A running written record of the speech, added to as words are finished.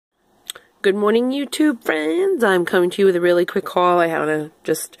Good morning, YouTube friends. I'm coming to you with a really quick haul. I had to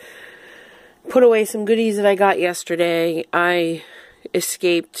just put away some goodies that I got yesterday. I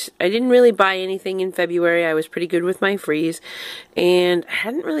escaped. I didn't really buy anything in February. I was pretty good with my freeze, and I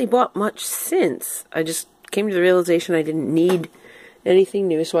hadn't really bought much since. I just came to the realization I didn't need anything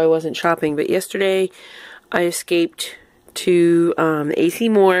new, so I wasn't shopping. But yesterday, I escaped to AC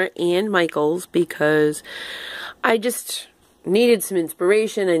Moore and Michael's because I just needed some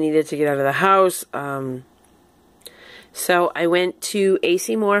inspiration. I needed to get out of the house. So I went to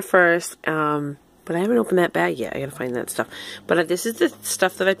AC Moore first, but I haven't opened that bag yet. I gotta find that stuff. But this is the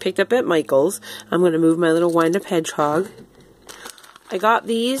stuff that I picked up at Michael's. I'm gonna move my little wind-up hedgehog. I got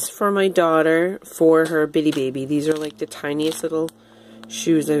these for my daughter for her bitty baby. These are like the tiniest little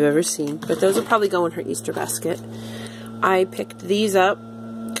shoes I've ever seen, but those will probably go in her Easter basket. I picked these up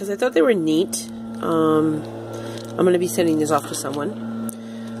because I thought they were neat. I'm going to be sending this off to someone.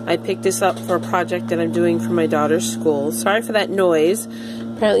 I picked this up for a project that I'm doing for my daughter's school. Sorry for that noise.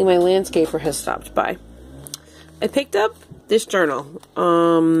 Apparently my landscaper has stopped by. I picked up this journal.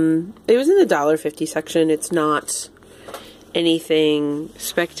 It was in the $1.50 section. It's not anything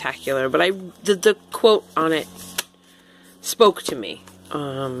spectacular, but the quote on it spoke to me.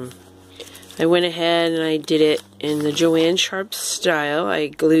 I went ahead and I did it in the Joanne Sharp style. I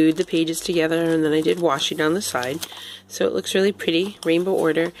glued the pages together and then I did washi down the side. So it looks really pretty, rainbow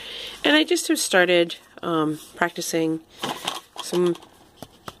order. And I just have started practicing some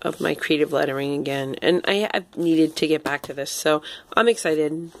of my creative lettering again. And I needed to get back to this, so I'm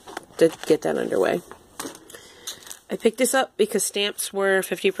excited to get that underway. I picked this up because stamps were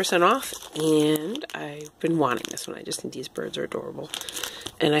 50% off, and I've been wanting this one. I just think these birds are adorable.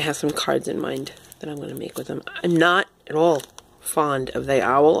 And I have some cards in mind that I'm going to make with them. I'm not at all fond of the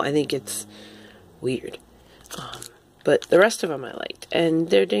owl. I think it's weird. But the rest of them I liked. And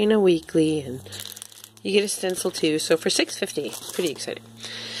they're Dana Weekly, and you get a stencil too. So for $6.50, pretty exciting.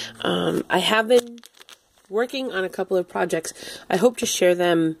 I have been working on a couple of projects. I hope to share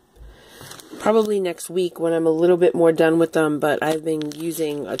them probably next week when I'm a little bit more done with them. But I've been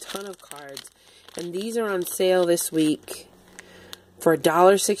using a ton of cards. And these are on sale this week for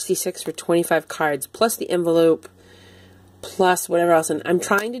 $1.66 for 25 cards, plus the envelope, plus whatever else. And I'm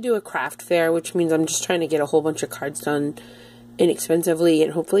trying to do a craft fair, which means I'm just trying to get a whole bunch of cards done inexpensively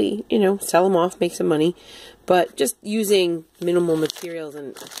and hopefully, you know, sell them off, make some money. But just using minimal materials,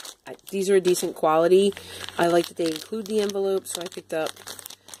 and these are a decent quality. I like that they include the envelope, so I picked up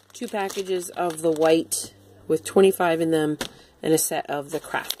 2 packages of the white with 25 in them and a set of the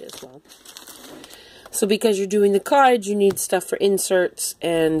craft as well. So because you're doing the cards, you need stuff for inserts,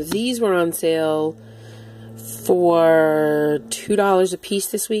 and these were on sale for $2 a piece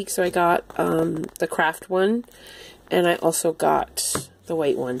this week. So I got the craft one, and I also got the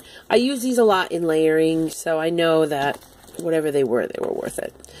white one. I use these a lot in layering, so I know that whatever they were worth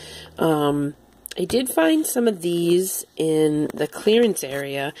it. I did find some of these in the clearance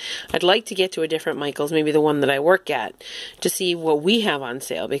area. I'd like to get to a different Michael's, maybe the one that I work at, to see what we have on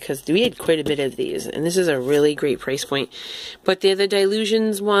sale, because we had quite a bit of these, and this is a really great price point. But they're the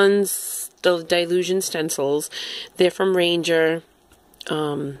Dilutions ones, the Dilution stencils. They're from Ranger,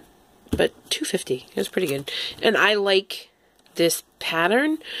 but $2.50. It was pretty good. And I like this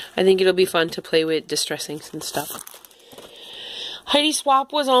pattern. I think it'll be fun to play with distressing and stuff. Heidi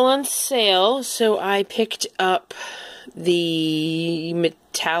Swap was all on sale, so I picked up the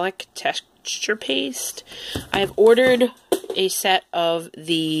metallic texture paste. I have ordered a set of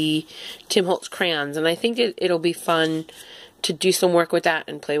the Tim Holtz crayons, and I think it'll be fun to do some work with that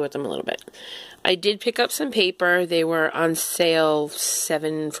and play with them a little bit. I did pick up some paper. They were on sale,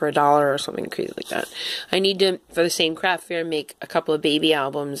 7 for $1 or something crazy like that. I need to, for the same craft fair, make a couple of baby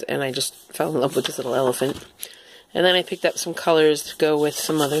albums, and I just fell in love with this little elephant. And then I picked up some colors to go with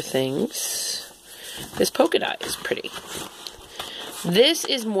some other things. This polka dot is pretty. This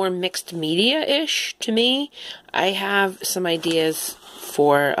is more mixed media-ish to me. I have some ideas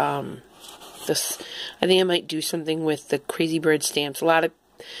for this. I think I might do something with the Crazy Bird stamps. A lot of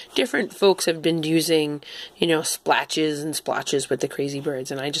different folks have been using, you know, splatches and splotches with the Crazy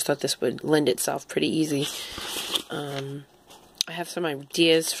Birds, and I just thought this would lend itself pretty easy. I have some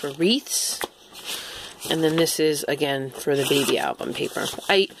ideas for wreaths. And then this is, again, for the baby album paper.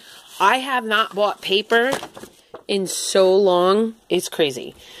 I have not bought paper in so long. It's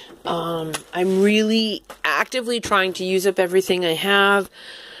crazy. I'm really actively trying to use up everything I have.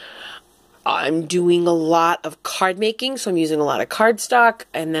 I'm doing a lot of card making, so I'm using a lot of cardstock.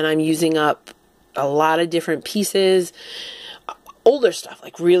 And then I'm using up a lot of different pieces. Older stuff,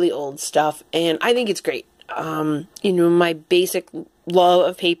 like really old stuff. And I think it's great. you know, my basic love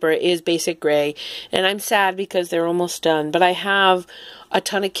of paper is basic gray, and I'm sad because they're almost done, but I have a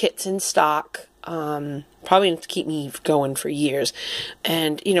ton of kits in stock, probably enough to keep me going for years,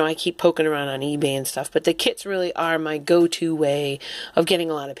 and, you know, I keep poking around on eBay and stuff, but the kits really are my go-to way of getting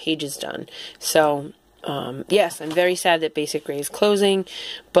a lot of pages done. So, yes, I'm very sad that Basic Gray is closing,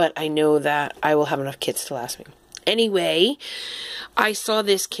 but I know that I will have enough kits to last me. Anyway, I saw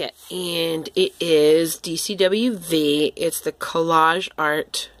this kit, and it is DCWV. It's the Collage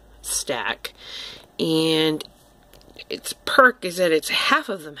Art Stack, and its perk is that it's half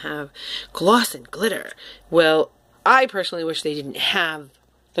of them have gloss and glitter. Well, I personally wish they didn't have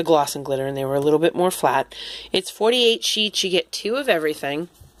the gloss and glitter, and they were a little bit more flat. It's 48 sheets. You get 2 of everything,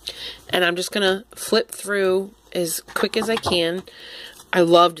 and I'm just going to flip through as quick as I can. I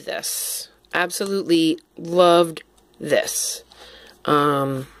loved this. Absolutely loved this.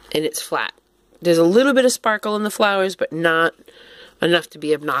 And it's flat. There's a little bit of sparkle in the flowers, but not enough to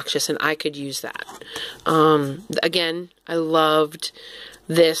be obnoxious, and I could use that. Again, I loved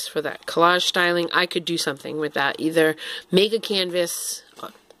this for that collage styling. I could do something with that. Either make a canvas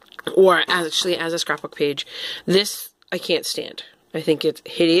or actually as a scrapbook page. This I can't stand. I think it's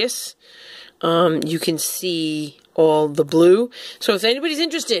hideous. You can see all the blue. So if anybody's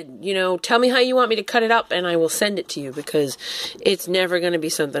interested, you know, tell me how you want me to cut it up and I will send it to you, because it's never going to be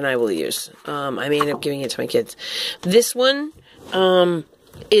something I will use. I may end up giving it to my kids. This one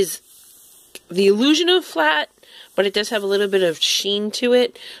is the illusion of flat, but it does have a little bit of sheen to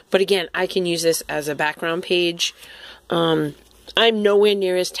it. But again, I can use this as a background page. I'm nowhere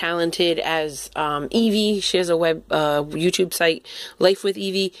near as talented as Evie. She has a web YouTube site, Life with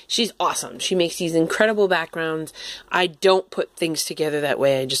Evie. She's awesome. She makes these incredible backgrounds. I don't put things together that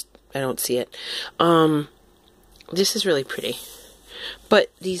way. I don't see it. This is really pretty.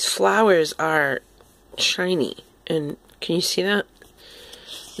 But these flowers are shiny. And can you see that?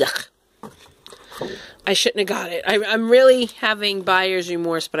 Ugh. I shouldn't have got it. I'm really having buyer's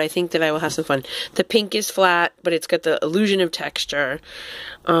remorse, but I think that I will have some fun. The pink is flat, but it's got the illusion of texture.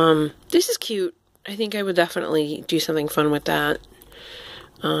 This is cute. I think I would definitely do something fun with that.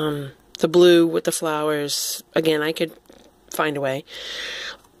 The blue with the flowers. Again, I could find a way.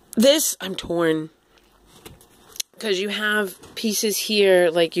 This, I'm torn. Because you have pieces here,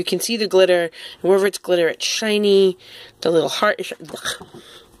 like you can see the glitter. And wherever it's glitter, it's shiny. The little heart is shiny.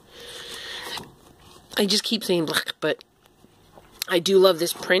 I just keep saying black, but I do love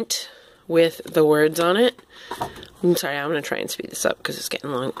this print with the words on it. I'm sorry, I'm going to try and speed this up because it's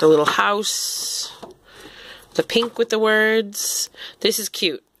getting long. The little house, the pink with the words. This is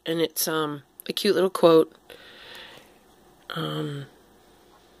cute, and it's a cute little quote. I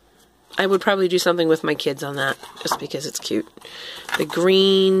would probably do something with my kids on that, just because it's cute. The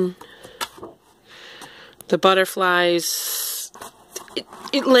green, the butterflies.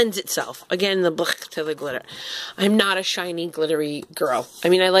 It lends itself. Again, the black to the glitter. I'm not a shiny, glittery girl. I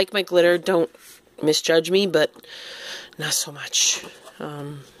mean, I like my glitter. Don't misjudge me, but not so much.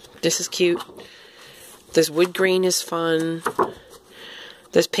 This is cute. This wood green is fun.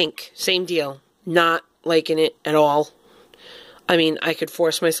 This pink, same deal. Not liking it at all. I mean, I could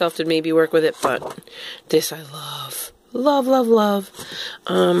force myself to maybe work with it, but this I love. Love, love, love.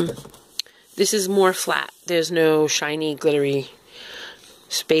 This is more flat. There's no shiny, glittery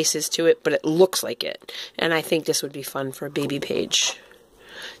spaces to it, but it looks like it. And I think this would be fun for a baby page.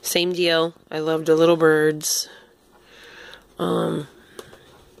 Same deal. I love the little birds. And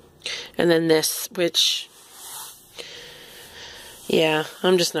then this, which, yeah,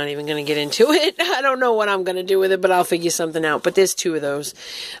 I'm just not even going to get into it. I don't know what I'm going to do with it, but I'll figure something out. But there's 2 of those.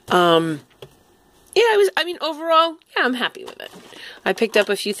 Yeah, I mean, overall, yeah, I'm happy with it. I picked up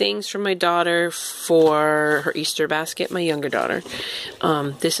a few things from my daughter for her Easter basket, my younger daughter.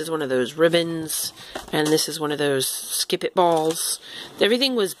 This is one of those ribbons, and this is one of those skip it balls.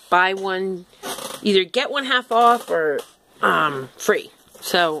 Everything was buy one, either get one half off or free.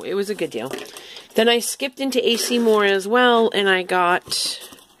 So it was a good deal. Then I skipped into AC Moore as well, and I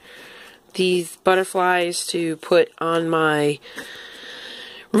got these butterflies to put on my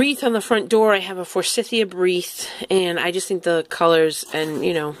wreath on the front door. I have a forsythia wreath, and I just think the colors, and,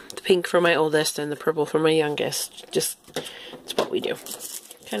 you know, the pink for my oldest and the purple for my youngest, just, it's what we do.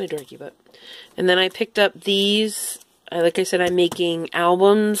 Kind of dorky, but. And then I picked up these. Like I said, I'm making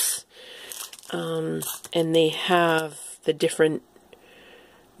albums, and they have the different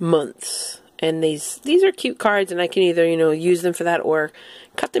months. And these are cute cards, and I can either, you know, use them for that or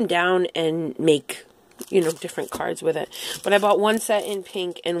cut them down and make, you know, different cards with it. But I bought one set in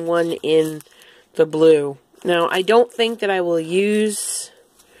pink and one in the blue. Now, I don't think that I will use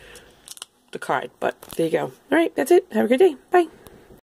the card. But there you go. All right, that's it. Have a good day. Bye.